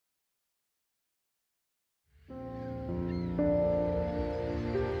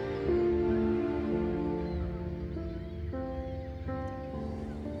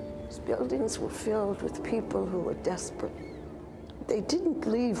buildings were filled with people who were desperate. They didn't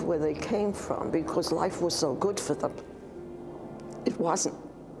leave where they came from because life was so good for them. It wasn't.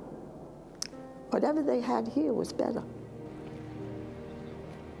 Whatever they had here was better.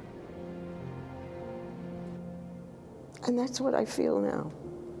 And that's what I feel now.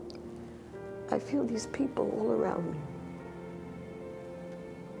 I feel these people all around me,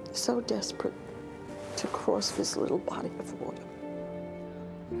 so desperate to cross this little body of water.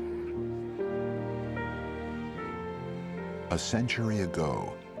 A century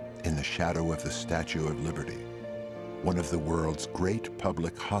ago, in the shadow of the Statue of Liberty, one of the world's great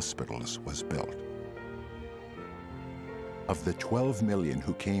public hospitals was built. Of the 12 million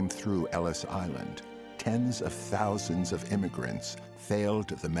who came through Ellis Island, tens of thousands of immigrants failed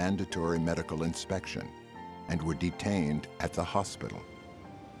the mandatory medical inspection and were detained at the hospital.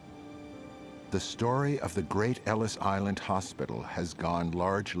 The story of the great Ellis Island Hospital has gone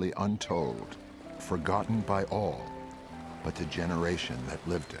largely untold, forgotten by all but the generation that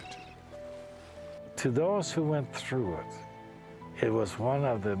lived it. To those who went through it, it was one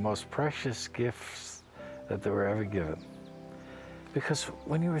of the most precious gifts that they were ever given. Because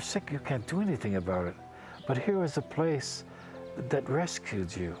when you were sick, you can't do anything about it. But here was a place that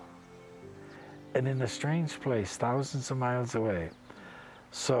rescued you. And in a strange place, thousands of miles away.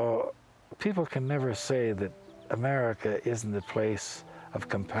 So people can never say that America isn't a place of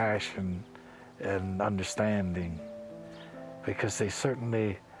compassion and understanding, because they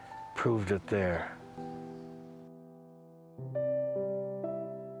certainly proved it there.